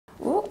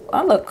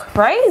I look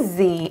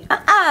crazy.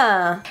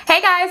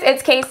 Hey guys,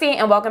 it's Casey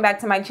and welcome back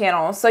to my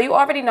channel. So you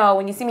already know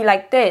when you see me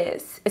like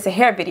this, it's a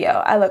hair video.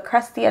 I look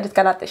crusty. I just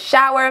got out the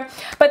shower.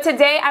 But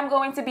today I'm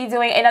going to be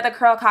doing another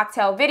curl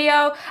cocktail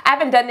video. I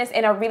haven't done this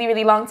in a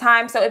really long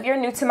time. So if you're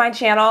new to my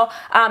channel,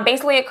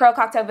 basically a curl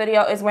cocktail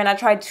video is when I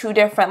try two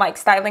different like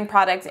styling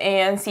products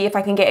and see if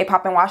I can get a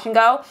pop and wash and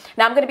go.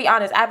 Now I'm going to be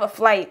honest, I have a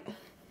flight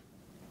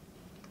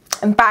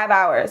in 5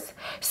 hours.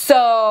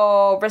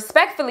 So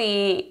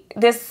respectfully,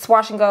 this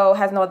wash and go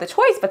has no other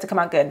choice but to come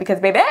out good because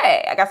baby,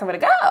 I got somewhere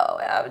to go.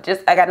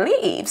 I gotta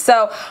leave.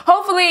 So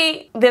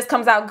hopefully this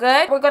comes out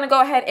good. We're gonna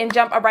go ahead and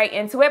jump right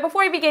into it.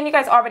 Before we begin, you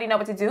guys already know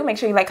what to do. Make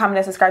sure you like, comment,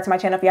 and subscribe to my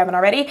channel if you haven't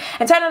already.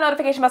 And turn on the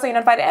notification bell so you're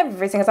notified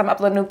every single time I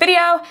upload a new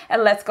video.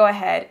 And let's go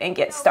ahead and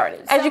get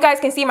started. As you guys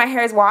can see, my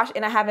hair is washed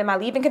and I have in my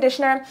leave-in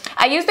conditioner.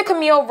 I use the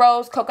Camille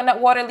Rose Coconut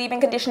Water leave-in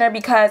conditioner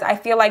because I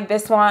feel like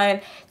this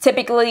one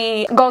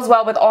typically goes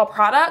well with all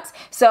products.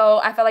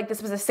 So I felt like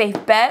this was a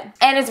safe bet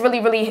and it's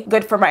really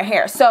good for my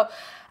hair. So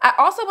I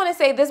also want to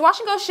say this wash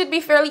and go should be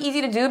fairly easy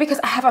to do because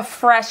I have a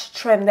fresh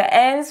trim. The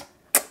ends,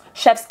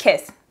 chef's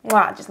kiss.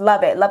 Wow, just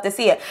love it. Love to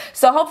see it.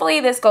 So hopefully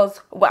this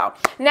goes well.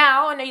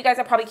 Now, I know you guys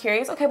are probably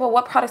curious, okay, well,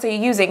 what products are you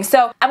using?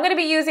 So I'm going to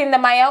be using the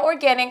Mielle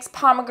Organics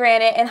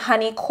Pomegranate and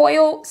Honey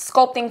Coil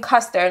Sculpting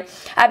Custard.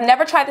 I've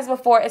never tried this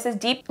before. It says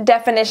deep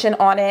definition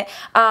on it.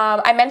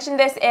 I mentioned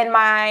this in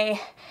my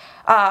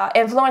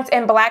Influence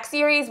in Black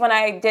series when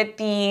I did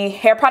the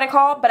hair product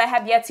haul, but I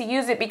have yet to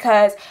use it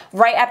because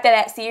right after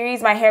that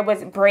series my hair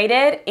was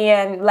braided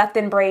and left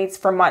in braids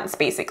for months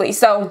basically.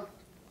 So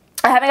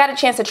I haven't got a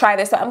chance to try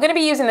this, so I'm going to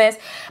be using this,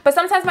 but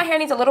sometimes my hair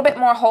needs a little bit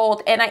more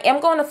hold, and I am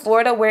going to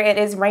Florida where it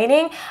is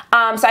raining,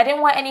 so I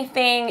didn't want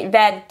anything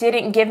that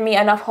didn't give me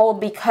enough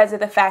hold because of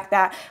the fact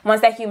that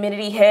once that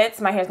humidity hits,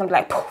 my hair is going to be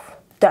like poof.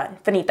 Done,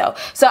 finito.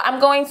 So I'm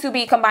going to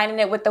be combining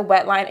it with the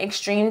Wetline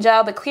Extreme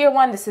Gel, the clear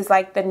one. This is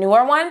like the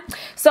newer one.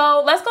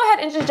 So let's go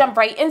ahead and just jump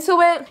right into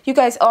it. You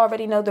guys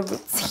already know the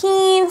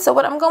routine. So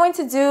what I'm going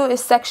to do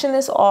is section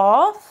this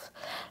off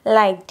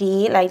like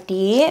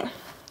that.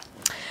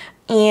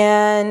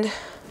 And I'm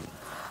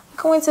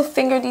going to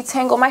finger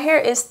detangle. My hair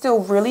is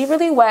still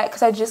really wet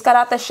because I just got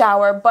out the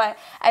shower, but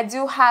I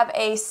do have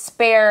a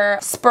spare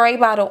spray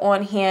bottle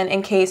on hand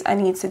in case I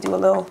need to do a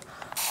little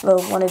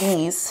one of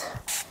these.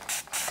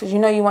 Because you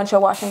know you want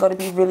your wash and go to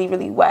be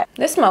really wet.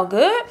 This smells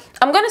good.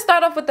 I'm going to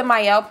start off with the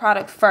Mielle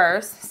product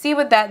first. See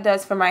what that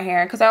does for my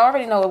hair. Because I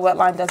already know what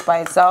Wetline does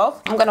by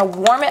itself. I'm going to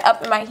warm it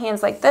up in my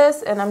hands like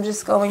this. And I'm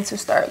just going to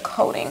start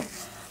coating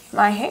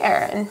my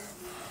hair.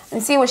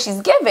 And see what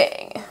she's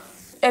giving.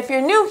 If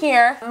you're new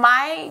here,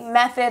 my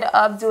method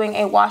of doing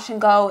a wash and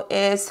go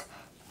is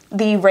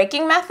the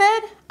raking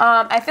method.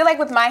 I feel like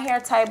with my hair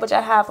type, which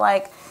I have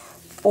like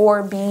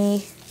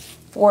 4B,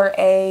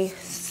 4A,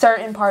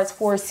 certain parts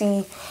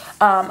 4C,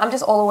 I'm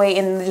just all the way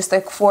in just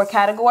like 4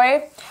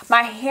 category.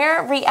 My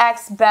hair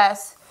reacts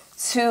best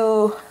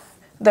to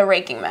the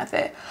raking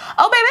method.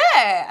 Oh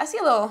baby, I see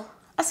a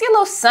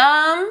little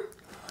some.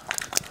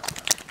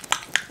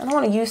 I don't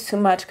want to use too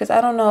much because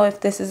I don't know if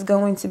this is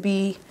going to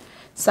be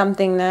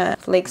something that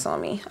flakes on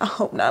me. I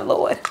hope not,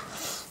 Lord.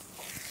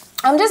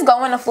 I'm just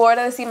going to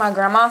Florida to see my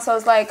grandma, so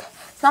it's like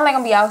it's not like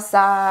I'm gonna be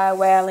outside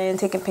wailing,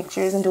 taking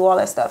pictures and do all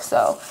that stuff.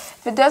 So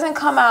if it doesn't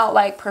come out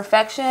like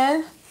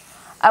perfection,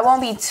 I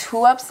won't be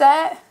too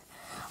upset,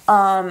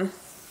 but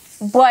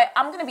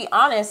I'm gonna be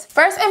honest.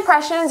 First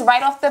impressions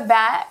right off the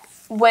bat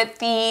with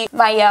the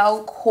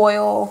Mielle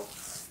Coil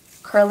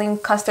Curling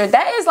Custard.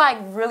 That is like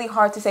really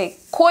hard to say.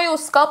 Coil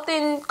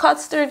Sculpting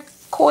Custard,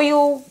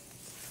 Coil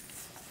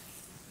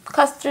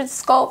Custard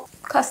Sculpt,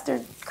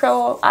 Custard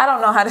Curl. I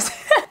don't know how to say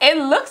it. It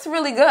looks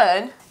really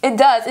good. It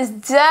does. It's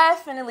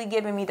definitely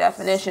giving me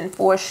definition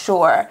for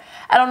sure.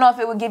 I don't know if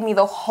it would give me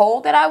the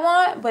hold that I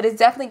want, but it's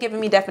definitely giving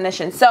me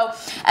definition. So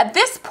at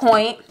this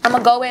point, I'm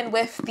going to go in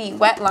with the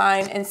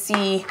Wetline and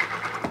see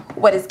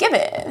what it's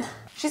given.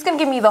 She's going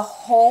to give me the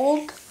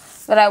hold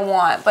that I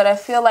want, but I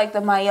feel like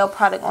the Mielle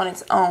product on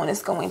its own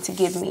is going to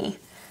give me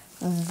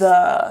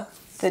the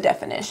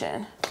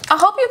definition. I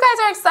hope you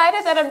guys are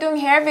excited that I'm doing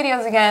hair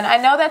videos again. I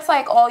know that's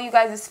like all you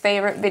guys'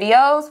 favorite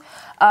videos.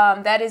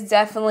 That is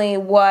definitely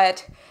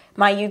what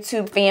my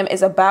YouTube fam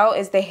is about,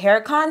 is the hair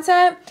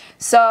content.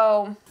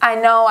 So I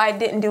know I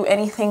didn't do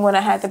anything when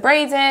I had the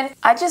braids in.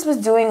 I just was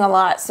doing a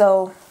lot,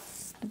 so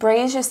the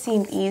braids just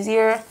seemed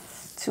easier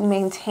to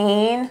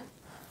maintain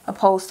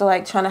opposed to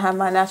like trying to have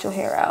my natural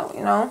hair out,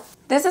 you know?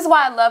 This is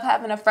why I love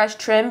having a fresh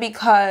trim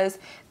because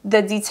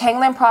the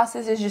detangling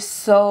process is just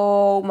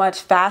so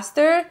much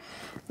faster.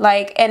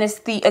 Like, and it's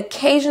the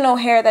occasional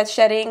hair that's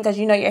shedding because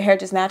you know your hair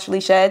just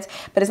naturally sheds,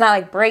 but it's not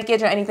like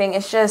breakage or anything.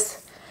 It's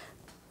just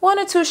 1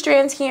 or 2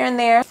 strands here and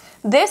there.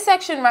 This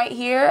section right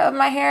here of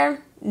my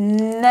hair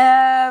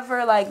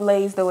never like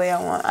lays the way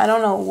I want. I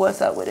don't know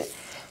what's up with it.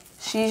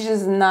 She's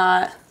just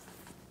not,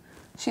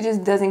 she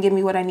just doesn't give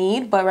me what I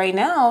need. But right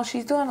now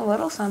she's doing a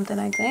little something,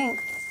 I think.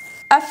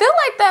 I feel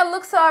like that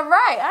looks all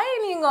right. I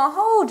ain't even gonna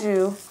hold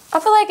you. I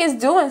feel like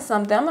it's doing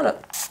something. I'm gonna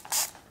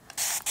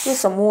get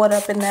some water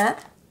up in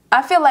that.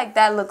 I feel like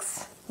that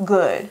looks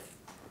good.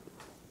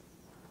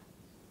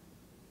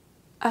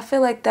 I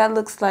feel like that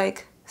looks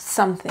like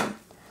something.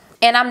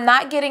 And I'm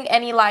not getting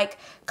any like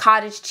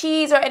cottage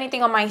cheese or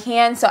anything on my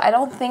hand, so I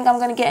don't think I'm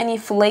gonna get any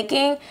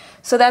flaking.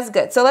 So that's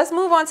good. So let's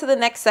move on to the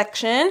next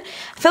section.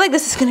 I feel like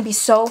this is gonna be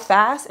so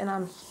fast, and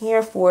I'm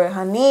here for it,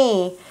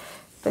 honey.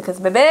 Because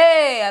baby,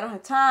 I don't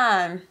have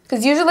time.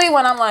 Because usually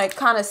when I'm like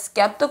kind of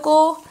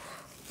skeptical,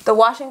 the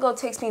wash and go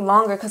takes me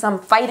longer because I'm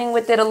fighting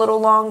with it a little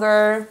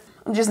longer.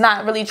 I'm just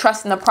not really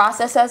trusting the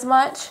process as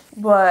much.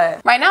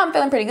 But right now I'm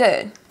feeling pretty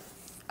good.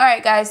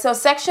 Alright guys, so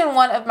section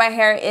 1 of my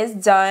hair is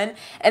done,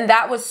 and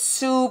that was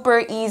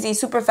super easy,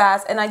 super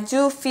fast, and I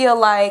do feel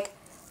like,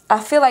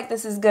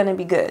 this is gonna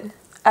be good.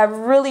 I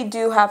really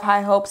do have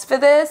high hopes for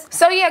this.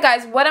 So yeah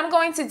guys, what I'm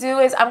going to do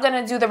is I'm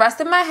gonna do the rest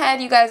of my head.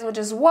 You guys will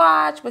just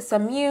watch with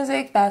some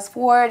music, fast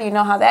forward, you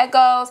know how that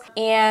goes,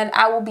 and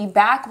I will be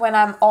back when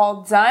I'm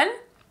all done,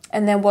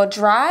 and then we'll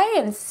dry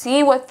and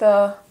see what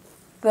the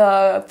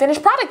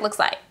finished product looks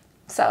like.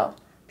 So,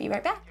 be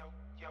right back.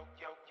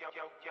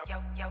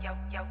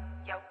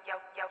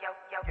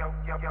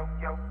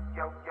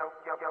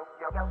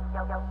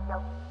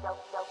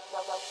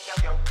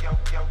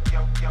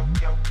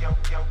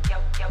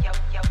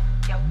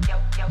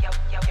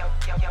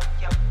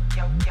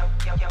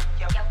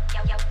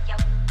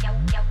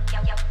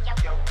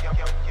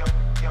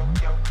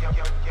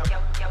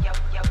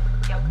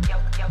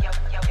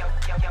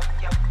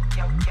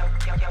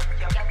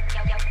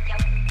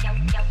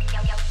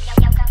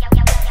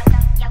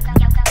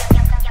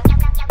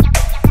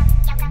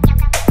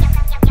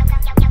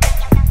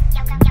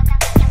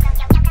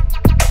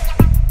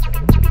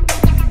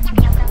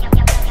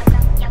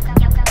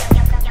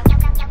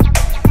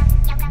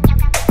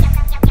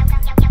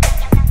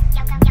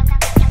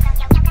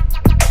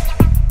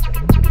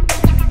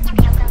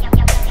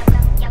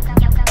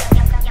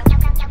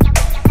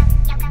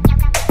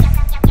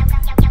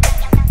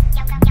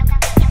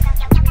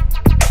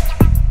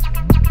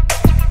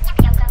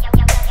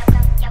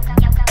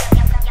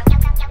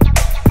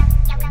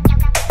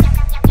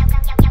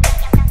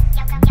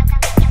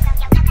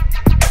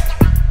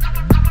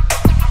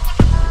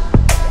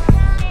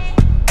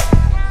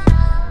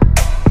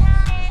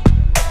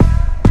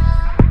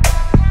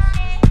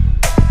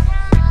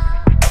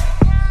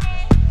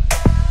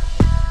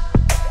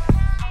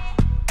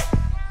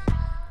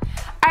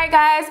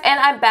 Guys, and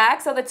I'm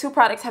back. So the 2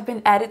 products have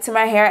been added to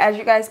my hair, as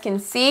you guys can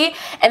see,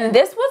 and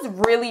this was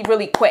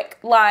really quick.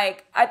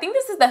 Like, I think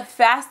this is the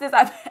fastest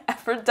I've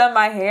ever done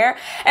my hair,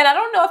 and I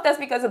don't know if that's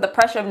because of the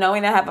pressure of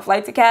knowing I have a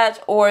flight to catch,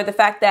 or the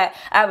fact that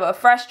I have a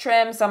fresh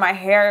trim, so my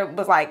hair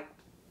was like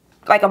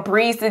a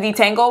breeze to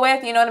detangle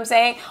with, you know what I'm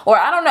saying? Or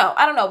I don't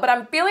know, but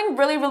I'm feeling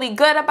really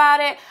good about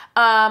it.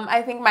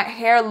 I think my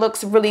hair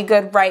looks really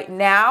good right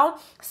now.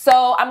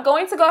 So I'm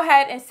going to go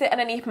ahead and sit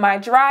underneath my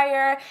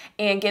dryer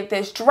and get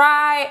this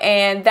dry,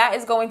 and that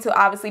is going to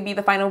obviously be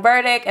the final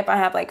verdict if I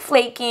have like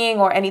flaking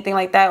or anything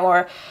like that,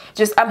 or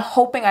just, I'm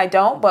hoping I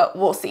don't, but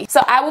we'll see.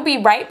 So I will be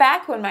right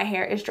back when my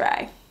hair is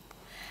dry.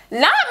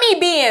 Not me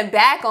being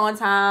back on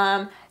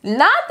time,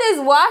 not this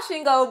wash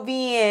and go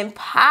being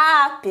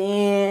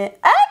popping.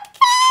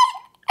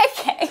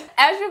 Okay,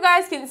 as you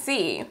guys can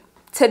see,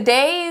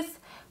 today's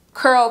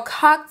curl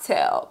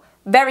cocktail,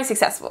 very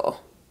successful.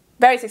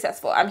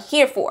 I'm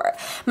here for it.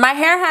 My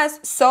hair has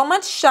so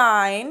much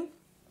shine,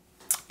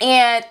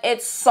 and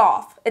it's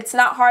soft. It's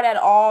not hard at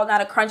all,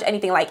 not a crunch,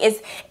 anything. Like,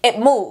 it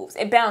moves,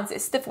 it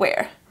bounces, stiff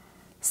wear.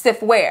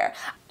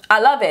 I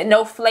love it.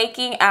 No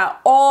flaking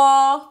at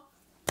all.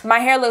 My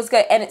hair looks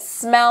good, and it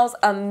smells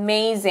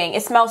amazing.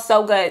 It smells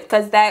so good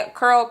because that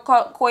curl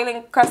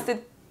coiling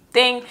crusted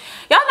thing,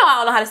 y'all know I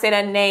don't know how to say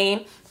that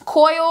name.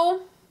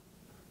 Coil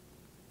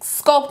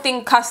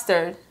sculpting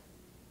custard.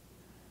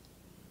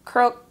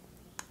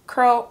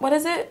 Curl, what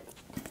is it?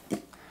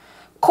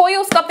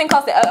 Coil sculpting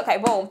custard. Okay,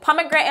 boom.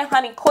 Pomegranate and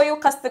honey coil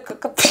custard.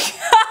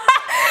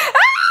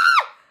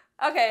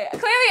 Okay,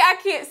 clearly I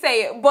can't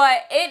say it,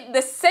 but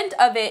the scent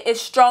of it is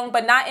strong,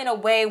 but not in a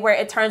way where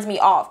it turns me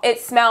off. It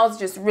smells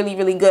just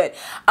really good.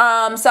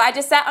 So I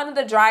just sat under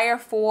the dryer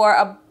for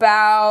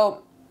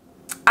about,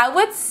 I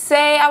would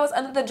say I was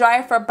under the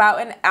dryer for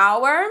about an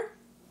hour,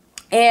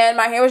 and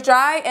my hair was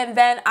dry, and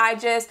then I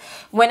just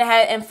went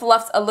ahead and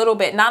fluffed a little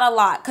bit, not a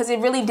lot, because it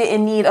really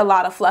didn't need a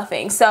lot of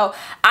fluffing. So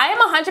I am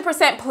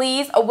 100%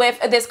 pleased with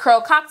this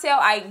curl cocktail.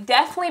 I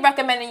definitely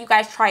recommend that you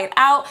guys try it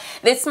out.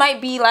 This might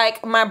be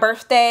like my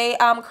birthday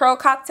curl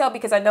cocktail,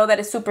 because I know that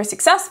it's super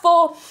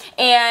successful,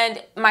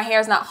 and my hair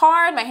is not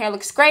hard, my hair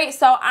looks great,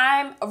 so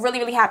I'm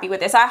really happy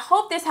with this. I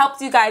hope this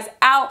helps you guys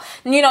out.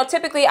 You know,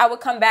 typically I would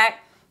come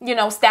back, you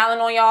know,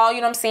 styling on y'all,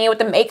 you know what I'm saying, with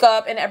the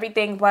makeup and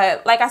everything,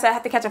 but like I said, I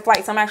have to catch a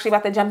flight, so I'm actually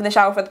about to jump in the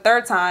shower for the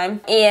 3rd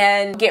time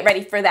and get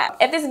ready for that.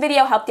 If this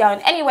video helped y'all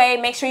in any way,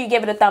 make sure you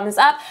give it a thumbs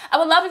up. I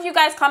would love if you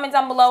guys comment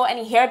down below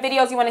any hair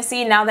videos you want to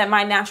see now that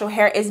my natural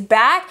hair is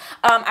back.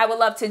 I would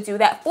love to do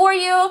that for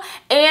you,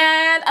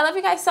 and I love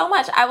you guys so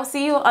much. I will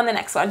see you on the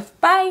next one.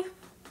 Bye.